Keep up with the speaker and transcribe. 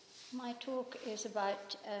My talk is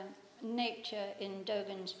about nature in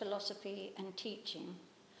Dogen's philosophy and teaching.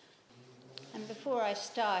 And before I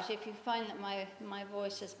start, if you find that my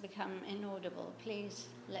voice has become inaudible, please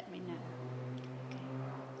let me know.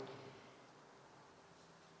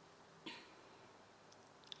 Okay.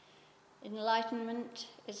 Enlightenment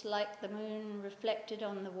is like the moon reflected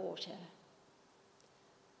on the water.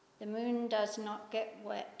 The moon does not get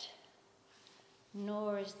wet,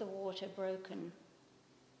 nor is the water broken.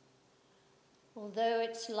 Although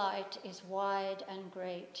its light is wide and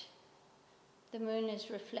great, the moon is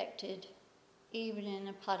reflected even in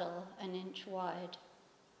a puddle an inch wide.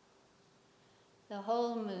 The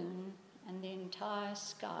whole moon and the entire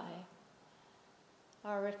sky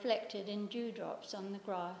are reflected in dewdrops on the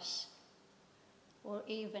grass, or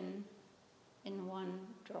even in one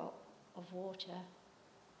drop of water.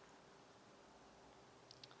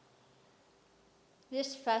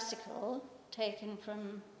 This fascicle, taken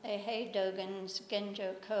from Eihei Dogen's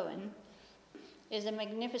Genjo Koan, is a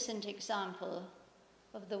magnificent example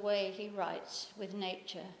of the way he writes with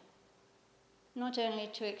nature, not only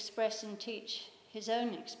to express and teach his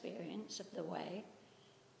own experience of the way,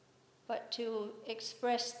 but to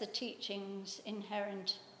express the teachings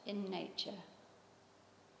inherent in nature.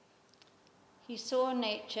 He saw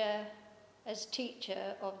nature as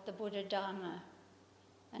teacher of the Buddha Dharma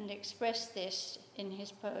and expressed this in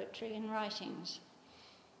his poetry and writings.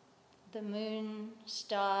 The moon,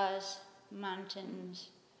 stars, mountains,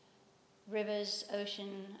 rivers,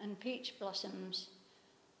 ocean, and peach blossoms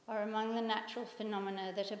are among the natural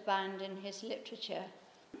phenomena that abound in his literature,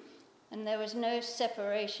 and there was no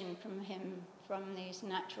separation from him from these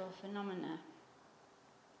natural phenomena.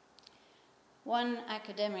 One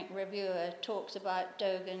academic reviewer talks about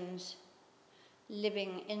Dogen's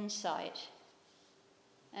living insight,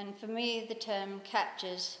 and for me the term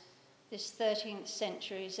captures this 13th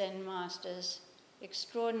century Zen master's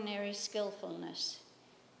extraordinary skillfulness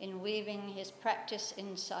in weaving his practice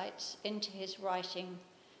insights into his writing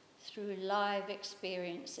through live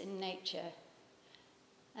experience in nature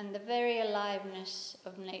and the very aliveness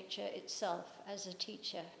of nature itself as a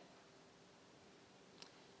teacher.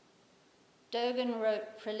 Dogen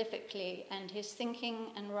wrote prolifically, and his thinking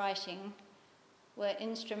and writing were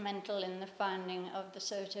instrumental in the founding of the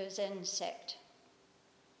Soto Zen sect.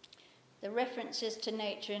 The references to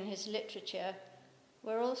nature in his literature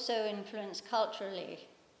were also influenced culturally,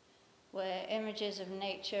 where images of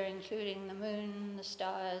nature, including the moon, the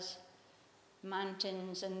stars,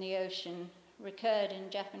 mountains, and the ocean, recurred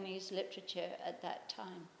in Japanese literature at that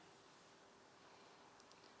time.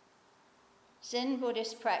 Zen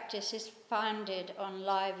Buddhist practice is founded on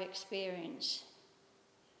live experience.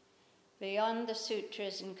 Beyond the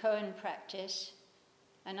sutras and koan practice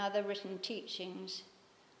and other written teachings,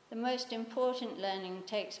 the most important learning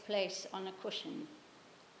takes place on a cushion,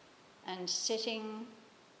 and sitting,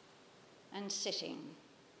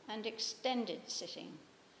 and extended sitting,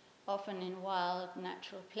 often in wild,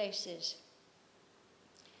 natural places.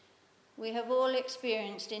 We have all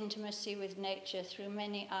experienced intimacy with nature through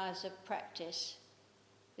many hours of practice,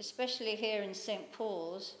 especially here in St.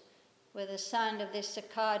 Paul's, where the sound of the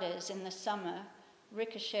cicadas in the summer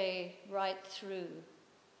ricochet right through,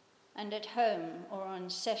 and at home or on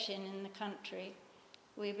session in the country,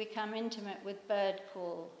 we become intimate with bird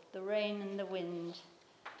call, the rain and the wind,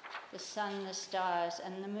 the sun, the stars,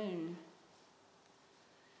 and the moon.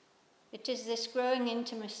 It is this growing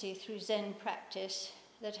intimacy through Zen practice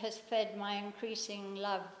that has fed my increasing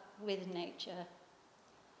love with nature.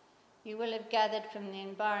 You will have gathered from the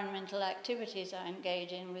environmental activities I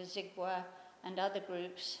engage in with Zigwa and other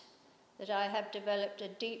groups that I have developed a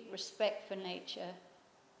deep respect for nature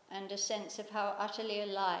and a sense of how utterly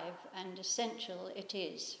alive and essential it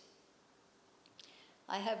is.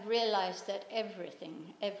 I have realized that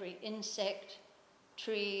everything, every insect,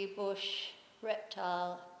 tree, bush,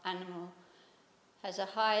 reptile, animal, has a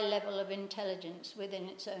high level of intelligence within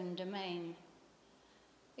its own domain,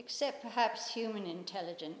 except perhaps human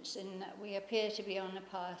intelligence, in that we appear to be on a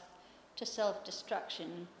path to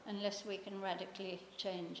self-destruction unless we can radically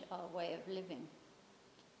change our way of living.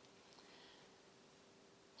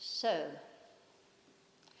 So,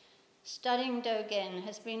 studying Dogen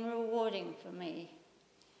has been rewarding for me.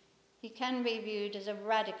 He can be viewed as a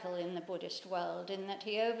radical in the Buddhist world, in that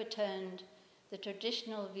he overturned the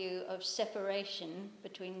traditional view of separation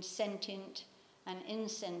between sentient and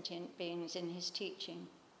insentient beings in his teaching.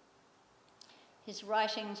 His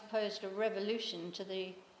writings posed a revolution to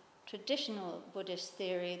the traditional Buddhist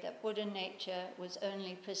theory that Buddha nature was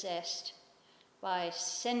only possessed by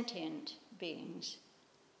sentient beings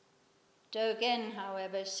Dogen,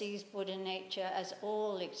 however, sees Buddha nature as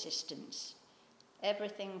all existence,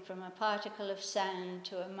 everything from a particle of sand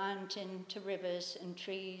to a mountain to rivers and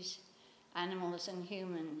trees, animals and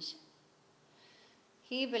humans.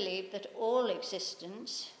 He believed that all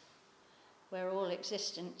existence, where all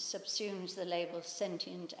existence subsumes the labels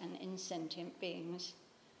sentient and insentient beings,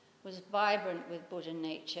 was vibrant with Buddha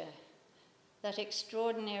nature, that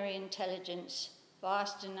extraordinary intelligence,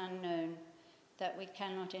 vast and unknown, that we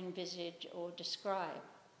cannot envisage or describe.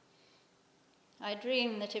 I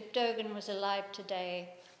dream that if Dogen was alive today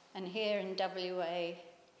and here in WA,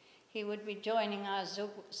 he would be joining our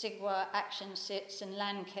Zigwa action sits and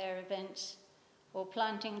land care events, or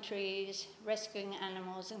planting trees, rescuing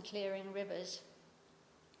animals and clearing rivers.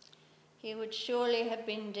 He would surely have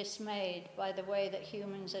been dismayed by the way that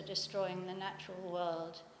humans are destroying the natural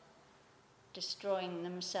world, destroying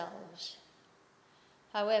themselves.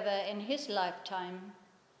 However, in his lifetime,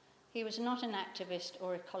 he was not an activist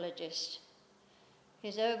or ecologist.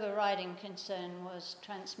 His overriding concern was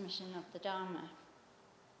transmission of the Dharma.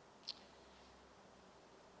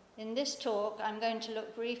 In this talk, I'm going to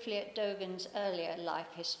look briefly at Dogen's earlier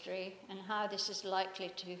life history and how this is likely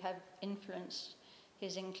to have influenced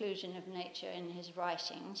his inclusion of nature in his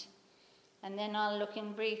writings. And then I'll look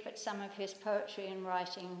in brief at some of his poetry and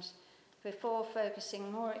writings before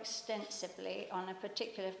focusing more extensively on a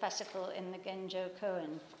particular fascicle in the Genjo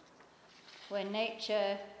Koan, where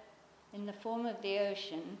nature, in the form of the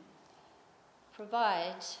ocean,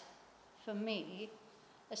 provides, for me,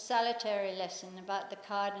 a salutary lesson about the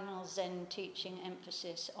cardinal Zen teaching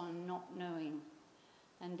emphasis on not knowing,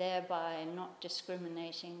 and thereby not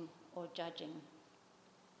discriminating or judging.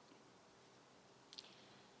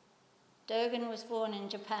 Dogen was born in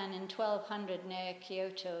Japan in 1200 near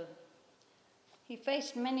Kyoto. He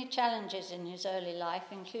faced many challenges in his early life,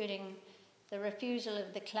 including the refusal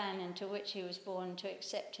of the clan into which he was born to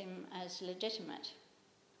accept him as legitimate.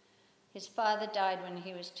 His father died when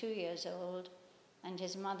he was 2 years old, and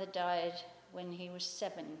his mother died when he was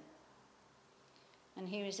 7. And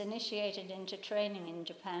he was initiated into training in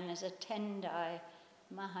Japan as a Tendai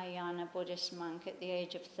Mahayana Buddhist monk at the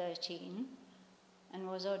age of 13, and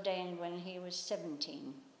was ordained when he was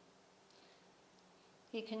 17.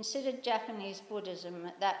 He considered Japanese Buddhism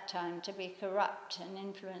at that time to be corrupt and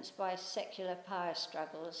influenced by secular power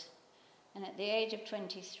struggles, and at the age of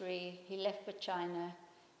 23, he left for China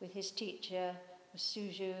with his teacher,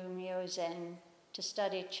 Suju Myozen, to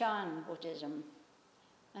study Chan Buddhism,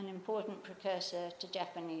 an important precursor to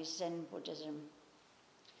Japanese Zen Buddhism.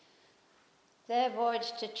 Their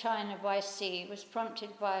voyage to China by sea was prompted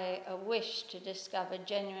by a wish to discover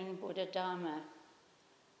genuine Buddha Dharma.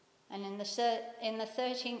 And in the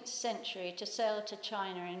 13th century, to sail to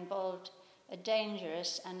China involved a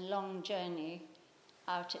dangerous and long journey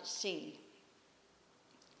out at sea.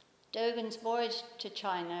 Dogen's voyage to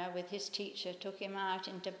China with his teacher took him out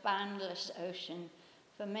into boundless ocean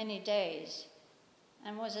for many days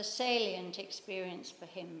and was a salient experience for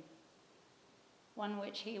him, one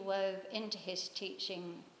which he wove into his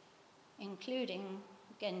teaching, including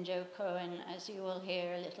Genjo Koan, as you will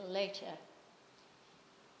hear a little later.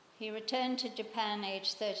 He returned to Japan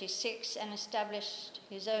aged 36 and established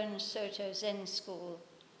his own Soto Zen school,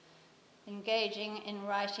 engaging in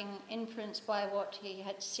writing influenced by what he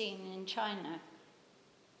had seen in China.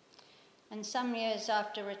 And some years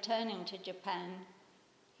after returning to Japan,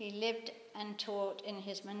 he lived and taught in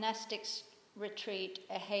his monastic retreat,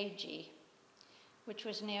 Eheiji, which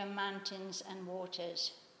was near mountains and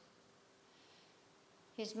waters.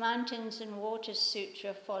 His Mountains and Waters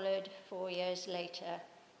Sutra followed 4 years later.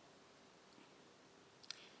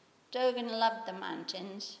 Dogen loved the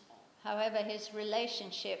mountains. However, his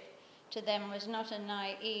relationship to them was not a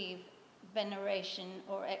naive veneration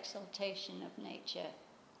or exaltation of nature.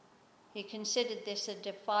 He considered this a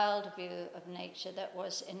defiled view of nature that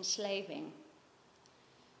was enslaving.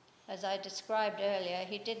 As I described earlier,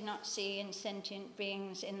 he did not see insentient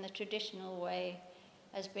beings in the traditional way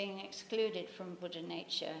as being excluded from Buddha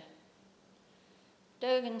nature.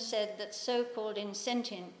 Dogen said that so-called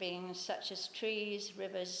insentient beings such as trees,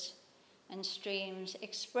 rivers, and streams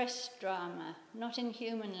express drama, not in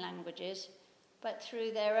human languages, but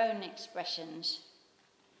through their own expressions.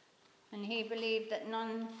 And he believed that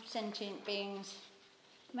non-sentient beings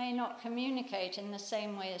may not communicate in the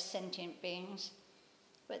same way as sentient beings,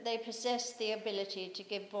 but they possess the ability to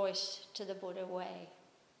give voice to the Buddha way.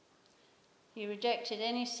 He rejected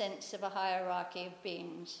any sense of a hierarchy of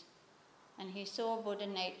beings, and he saw Buddha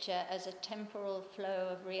nature as a temporal flow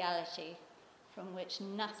of reality from which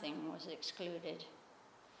nothing was excluded.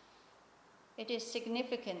 It is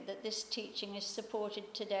significant that this teaching is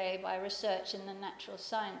supported today by research in the natural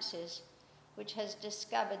sciences, which has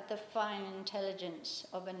discovered the fine intelligence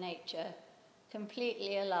of a nature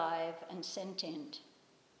completely alive and sentient.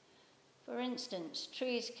 For instance,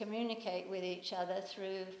 trees communicate with each other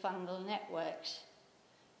through fungal networks,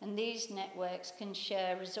 and these networks can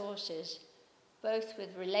share resources, both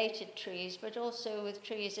with related trees but also with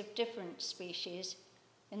trees of different species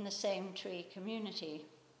in the same tree community.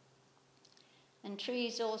 And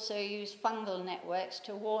trees also use fungal networks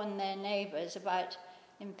to warn their neighbours about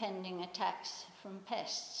impending attacks from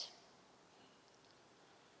pests.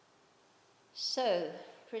 So,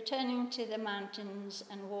 returning to the Mountains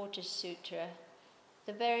and Waters Sutra,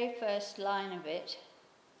 the very first line of it,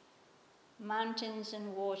 mountains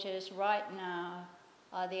and waters right now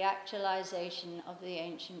are the actualization of the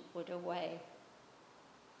ancient Buddha way.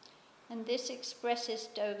 And this expresses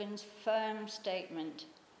Dogen's firm statement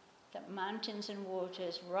that mountains and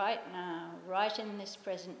waters right now, right in this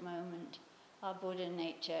present moment, are Buddha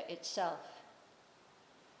nature itself.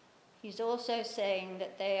 He's also saying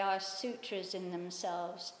that they are sutras in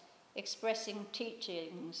themselves, expressing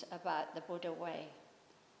teachings about the Buddha way.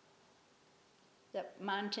 That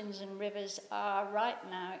mountains and rivers are right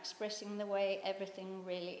now expressing the way everything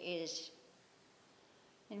really is.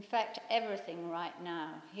 In fact, everything right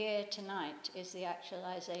now, here tonight, is the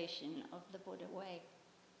actualization of the Buddha way.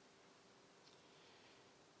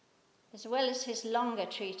 As well as his longer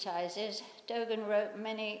treatises, Dogen wrote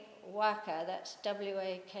many waka, that's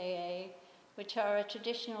W-A-K-A, which are a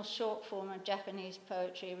traditional short form of Japanese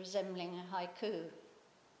poetry resembling a haiku.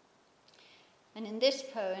 And in this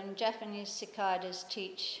poem, Japanese cicadas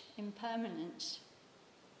teach impermanence.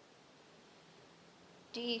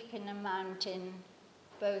 Deep in a mountain,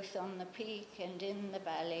 both on the peak and in the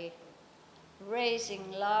valley,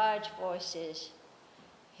 raising large voices,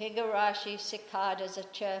 Higurashi cicadas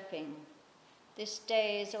are chirping. This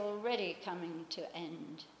day is already coming to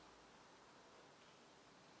end.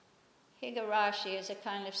 Higurashi is a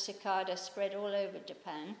kind of cicada spread all over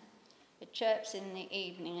Japan. It chirps in the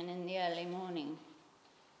evening and in the early morning.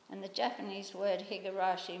 And the Japanese word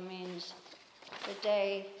higurashi means the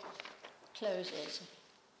day closes.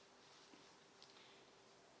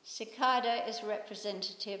 Cicada is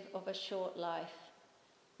representative of a short life.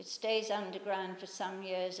 It stays underground for some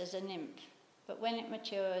years as a nymph, but when it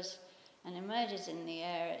matures and emerges in the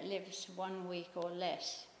air, it lives 1 week or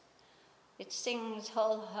less. It sings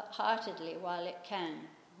wholeheartedly while it can,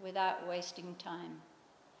 without wasting time.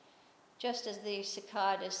 Just as the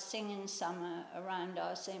cicadas sing in summer around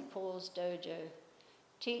our St. Paul's dojo,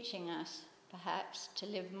 teaching us, perhaps, to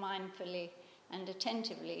live mindfully and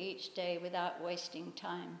attentively each day without wasting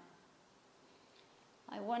time.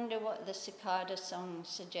 I wonder what the cicada song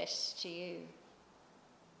suggests to you.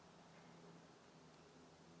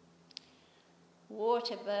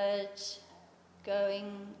 Water birds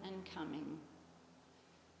going and coming.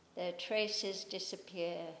 Their traces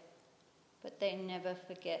disappear, but they never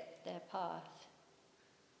forget their path.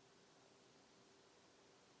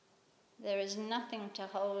 There is nothing to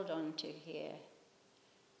hold on to here.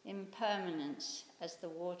 Impermanence as the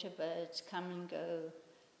water birds come and go,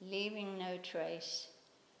 leaving no trace,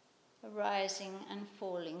 arising and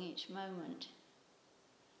falling each moment.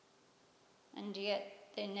 And yet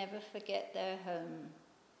they never forget their home,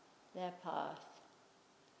 their path,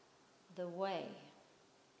 the way.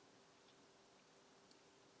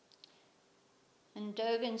 And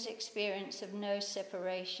Dogen's experience of no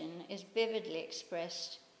separation is vividly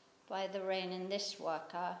expressed by the rain in this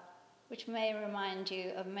waka, which may remind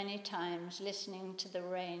you of many times listening to the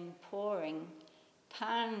rain pouring,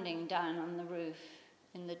 pounding down on the roof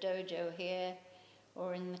in the dojo here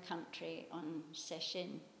or in the country on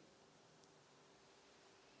sesshin.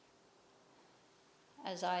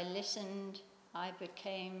 As I listened, I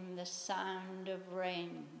became the sound of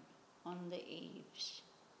rain on the eaves.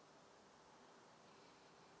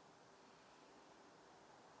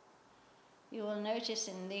 You will notice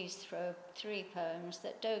in these three poems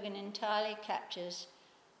that Dogen entirely captures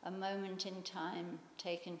a moment in time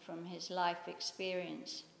taken from his life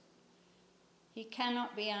experience. He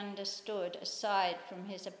cannot be understood aside from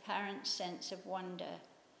his apparent sense of wonder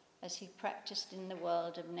as he practiced in the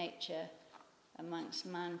world of nature amongst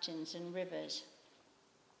mountains and rivers.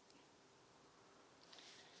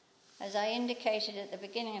 As I indicated at the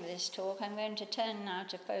beginning of this talk, I'm going to turn now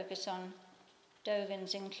to focus on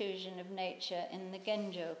Dogen's inclusion of nature in the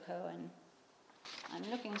Genjo koan. I'm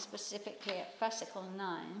looking specifically at fascicle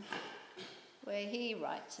 9, where he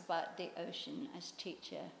writes about the ocean as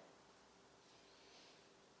teacher.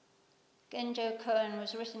 Genjo Koan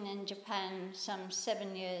was written in Japan some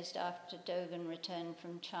 7 years after Dogen returned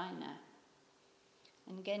from China.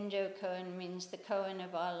 And Genjo Koan means the koan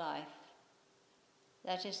of our life.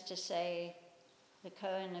 That is to say, the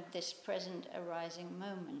koan of this present arising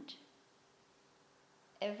moment.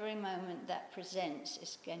 Every moment that presents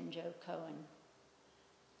is Genjo Koan.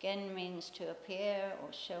 Gen means to appear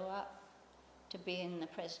or show up, to be in the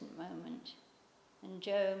present moment. And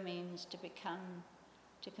Jo means to become,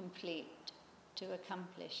 to complete, to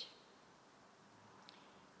accomplish.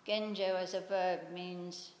 Genjo as a verb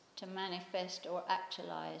means to manifest or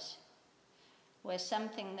actualize, where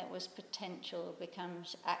something that was potential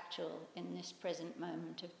becomes actual in this present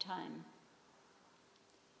moment of time.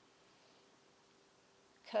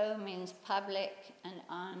 Ko means public and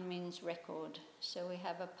an means record, so we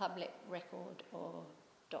have a public record or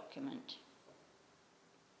document.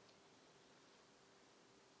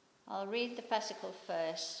 I'll read the fascicle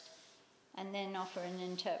first and then offer an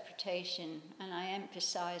interpretation, and I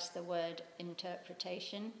emphasize the word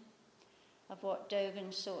interpretation of what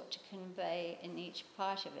Dogen sought to convey in each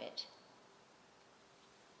part of it.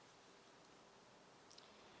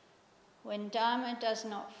 When Dharma does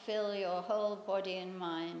not fill your whole body and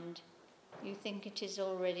mind, you think it is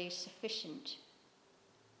already sufficient.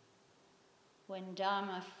 When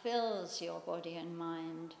Dharma fills your body and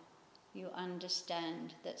mind, you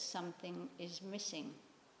understand that something is missing.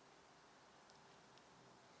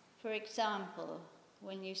 For example,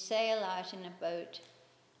 when you sail out in a boat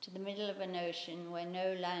to the middle of an ocean where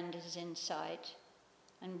no land is in sight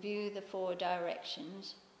and view the 4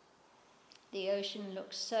 directions, the ocean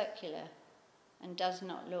looks circular and does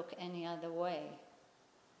not look any other way.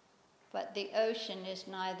 But the ocean is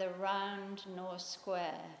neither round nor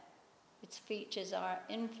square. Its features are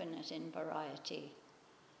infinite in variety.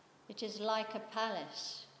 It is like a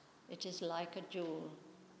palace. It is like a jewel.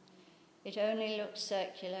 It only looks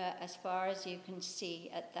circular as far as you can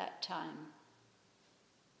see at that time.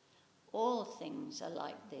 All things are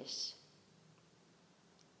like this.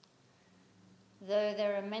 Though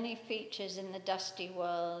there are many features in the dusty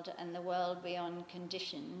world and the world beyond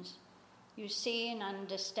conditions, you see and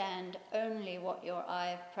understand only what your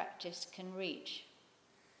eye of practice can reach.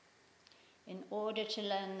 In order to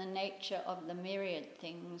learn the nature of the myriad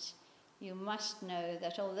things, you must know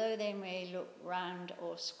that although they may look round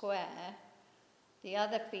or square, the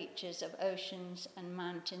other features of oceans and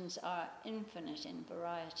mountains are infinite in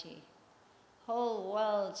variety. Whole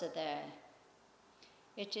worlds are there.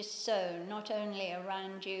 It is so not only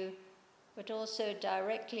around you, but also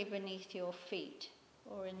directly beneath your feet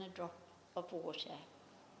or in a drop of water.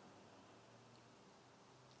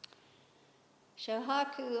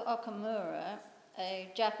 Shohaku Okamura,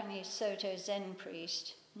 a Japanese Soto Zen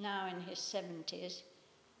priest, now in his 70s,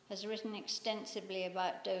 has written extensively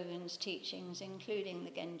about Dogen's teachings, including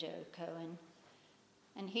the Genjo Koan,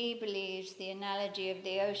 and he believes the analogy of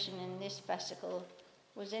the ocean in this fascicle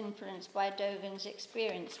was influenced by Dogen's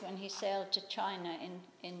experience when he sailed to China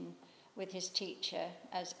with his teacher,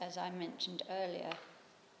 as I mentioned earlier.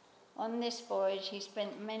 On this voyage, he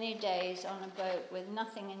spent many days on a boat with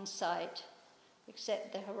nothing in sight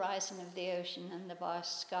except the horizon of the ocean and the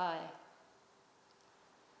vast sky.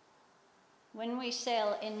 When we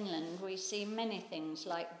sail inland, we see many things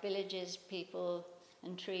like villages, people,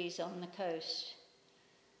 and trees on the coast.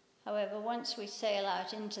 However, once we sail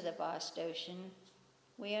out into the vast ocean,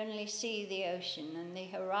 we only see the ocean, and the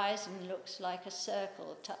horizon looks like a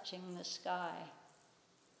circle touching the sky.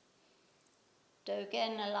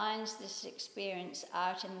 Dogen aligns this experience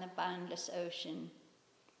out in the boundless ocean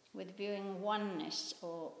with viewing oneness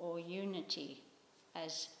or unity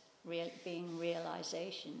as being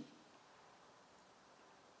realization.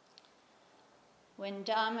 When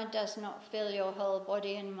Dharma does not fill your whole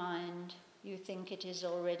body and mind, you think it is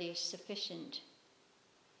already sufficient.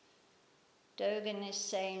 Dogen is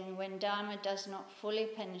saying when Dharma does not fully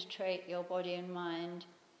penetrate your body and mind,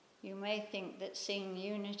 you may think that seeing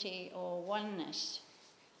unity or oneness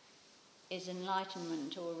is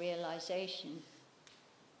enlightenment or realization.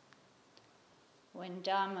 When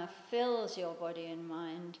Dharma fills your body and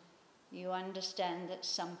mind, you understand that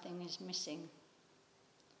something is missing.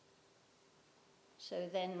 So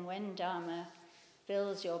then when Dharma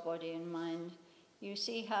fills your body and mind, you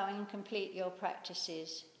see how incomplete your practice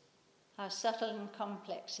is, how subtle and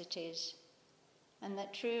complex it is, and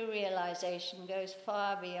that true realization goes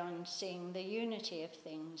far beyond seeing the unity of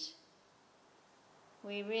things.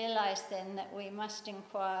 We realize then that we must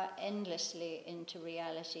inquire endlessly into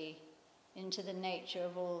reality, into the nature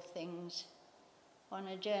of all things, on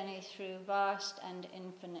a journey through vast and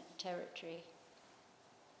infinite territory.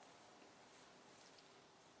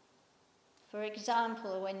 For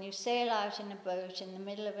example, when you sail out in a boat in the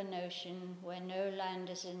middle of an ocean where no land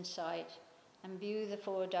is in sight and view the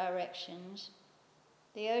four directions,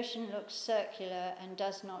 the ocean looks circular and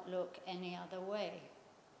does not look any other way.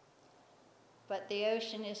 But the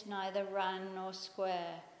ocean is neither round nor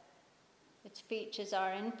square. Its features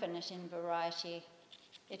are infinite in variety.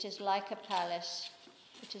 It is like a palace.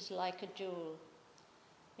 It is like a jewel.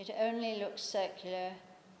 It only looks circular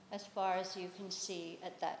as far as you can see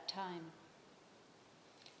at that time.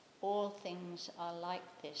 All things are like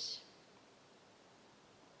this.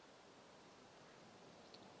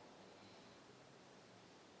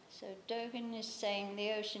 So Dogen is saying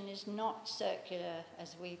the ocean is not circular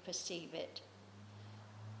as we perceive it.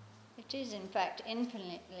 It is in fact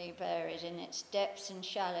infinitely varied in its depths and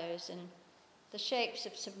shallows and the shapes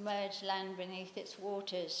of submerged land beneath its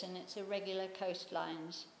waters and its irregular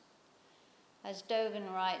coastlines. As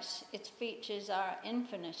Dogen writes, its features are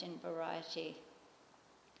infinite in variety.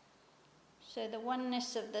 So the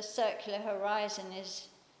oneness of the circular horizon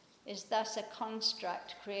is thus a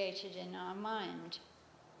construct created in our mind.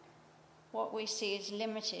 What we see is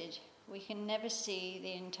limited. We can never see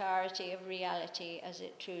the entirety of reality as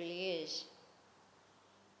it truly is.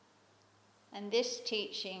 And this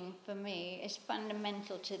teaching, for me, is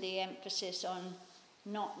fundamental to the emphasis on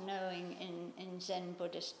not knowing in Zen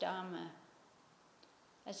Buddhist Dharma.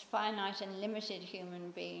 As finite and limited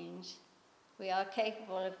human beings, we are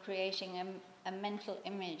capable of creating a mental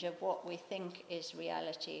image of what we think is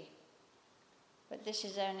reality. But this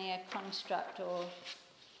is only a construct or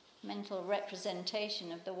mental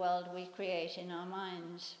representation of the world we create in our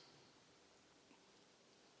minds.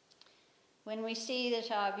 When we see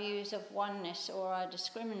that our views of oneness or our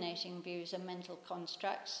discriminating views are mental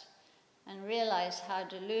constructs and realize how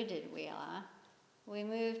deluded we are, we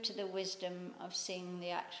move to the wisdom of seeing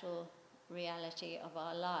the actual reality of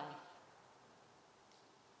our life.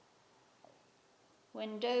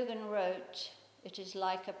 When Dogen wrote, "It is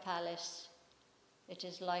like a palace, it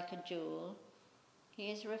is like a jewel,"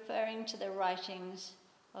 he is referring to the writings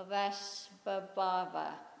of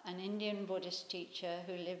Asvabhava, an Indian Buddhist teacher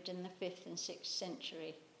who lived in the 5th and 6th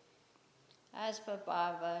century.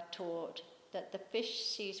 Asvabhava taught that the fish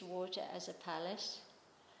sees water as a palace,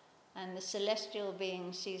 and the celestial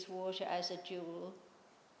being sees water as a jewel,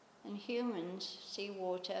 and humans see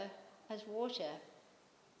water as water.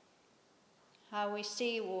 How we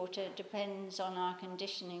see water depends on our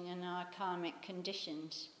conditioning and our karmic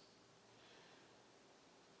conditions.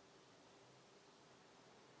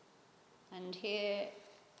 And here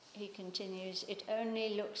he continues, it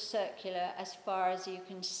only looks circular as far as you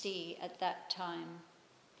can see at that time.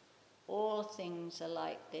 All things are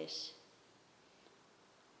like this.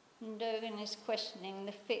 And Dogen is questioning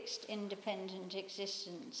the fixed, independent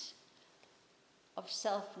existence of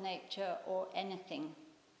self-nature or anything.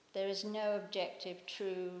 There is no objective,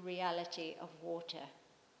 true reality of water.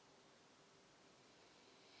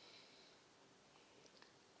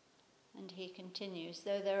 And he continues,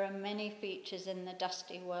 though there are many features in the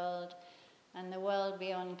dusty world and the world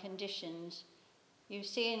beyond conditions, you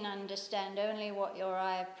see and understand only what your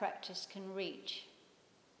eye of practice can reach.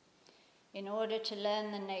 In order to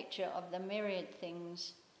learn the nature of the myriad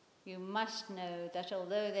things, you must know that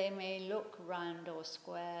although they may look round or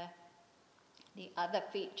square, the other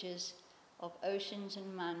features of oceans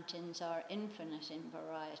and mountains are infinite in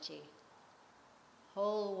variety.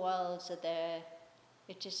 Whole worlds are there.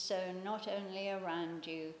 It is so not only around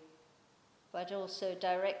you, but also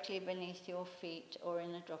directly beneath your feet or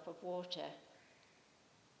in a drop of water.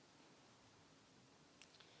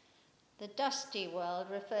 The dusty world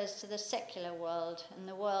refers to the secular world, and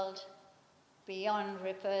the world beyond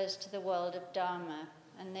refers to the world of Dharma,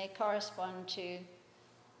 and they correspond to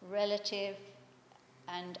relative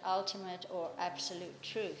and ultimate or absolute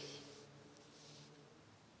truth.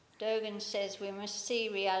 Dogen says we must see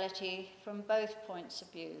reality from both points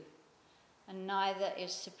of view, and neither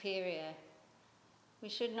is superior. We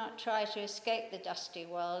should not try to escape the dusty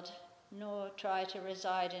world, nor try to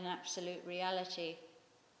reside in absolute reality.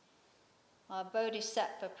 Our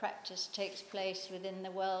bodhisattva practice takes place within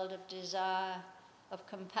the world of desire, of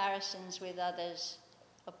comparisons with others,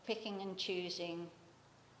 of picking and choosing,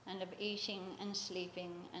 and of eating and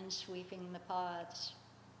sleeping and sweeping the paths.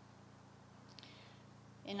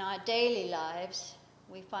 In our daily lives,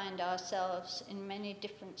 we find ourselves in many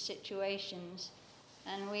different situations,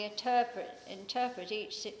 and we interpret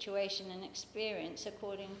each situation and experience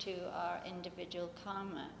according to our individual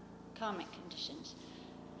karmic conditions.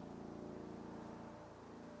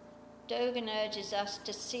 Dogen urges us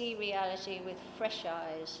to see reality with fresh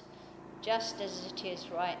eyes, just as it is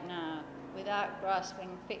right now, without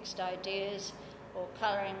grasping fixed ideas or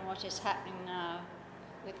colouring what is happening now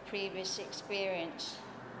with previous experience.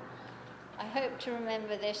 I hope to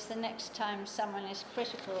remember this the next time someone is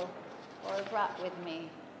critical or abrupt with me,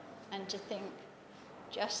 and to think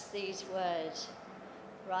just these words,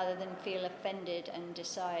 rather than feel offended and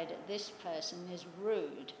decide this person is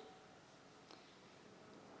rude.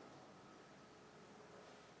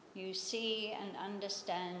 You see and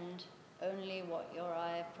understand only what your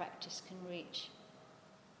eye of practice can reach.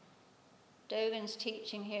 Dogen's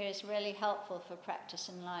teaching here is really helpful for practice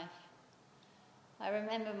in life. I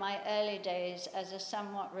remember my early days as a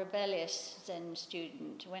somewhat rebellious Zen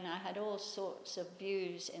student, when I had all sorts of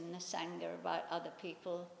views in the Sangha about other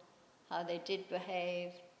people, how they did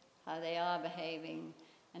behave, how they are behaving,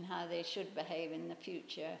 and how they should behave in the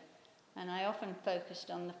future. And I often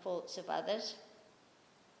focused on the faults of others.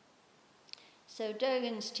 So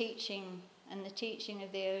Dogen's teaching and the teaching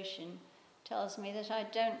of the ocean tells me that I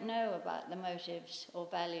don't know about the motives or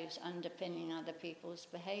values underpinning other people's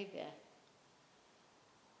behaviour.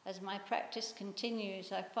 As my practice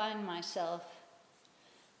continues, I find myself,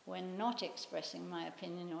 when not expressing my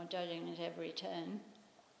opinion or judging at every turn,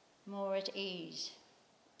 more at ease.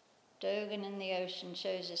 Dogen and the ocean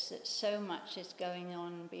shows us that so much is going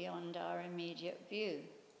on beyond our immediate view.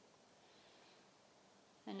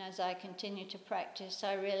 And as I continue to practice,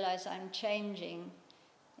 I realize I'm changing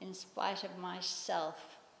in spite of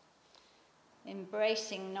myself,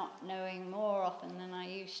 embracing not knowing more often than I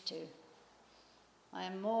used to. I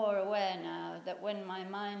am more aware now that when my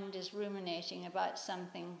mind is ruminating about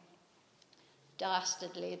something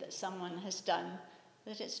dastardly that someone has done,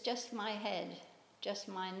 that it's just my head, just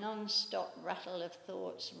my non-stop rattle of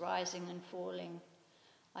thoughts rising and falling.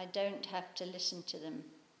 I don't have to listen to them.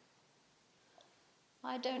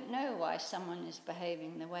 I don't know why someone is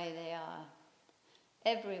behaving the way they are.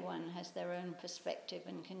 Everyone has their own perspective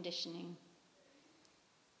and conditioning.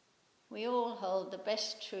 We all hold the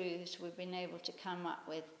best truths we've been able to come up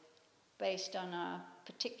with based on our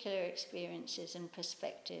particular experiences and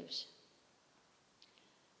perspectives.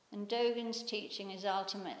 And Dogen's teaching is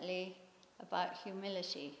ultimately about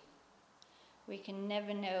humility. We can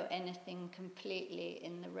never know anything completely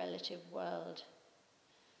in the relative world.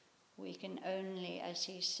 We can only, as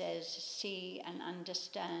he says, see and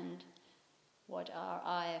understand what our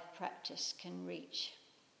eye of practice can reach.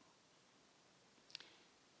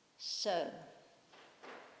 So,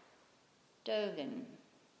 Dogen,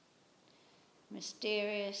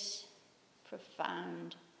 mysterious,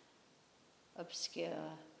 profound,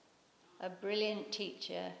 obscure, a brilliant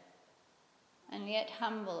teacher, and yet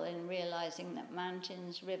humble in realizing that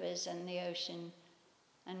mountains, rivers, and the ocean,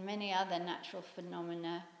 and many other natural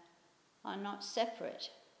phenomena are not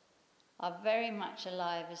separate, are very much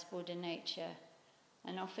alive as Buddha nature,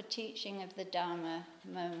 and offer teaching of the Dharma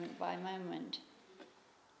moment by moment.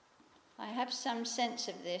 I have some sense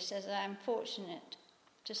of this as I am fortunate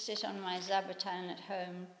to sit on my zabuton at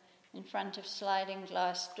home in front of sliding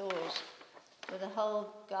glass doors with the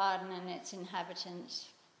whole garden and its inhabitants,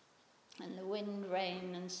 and the wind,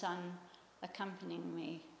 rain and sun accompanying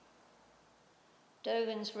me.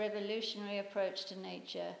 Dogen's revolutionary approach to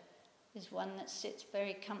nature is one that sits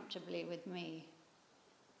very comfortably with me,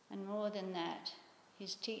 and more than that,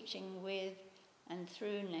 his teaching with and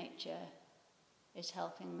through nature is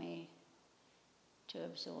helping me to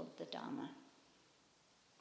absorb the Dharma.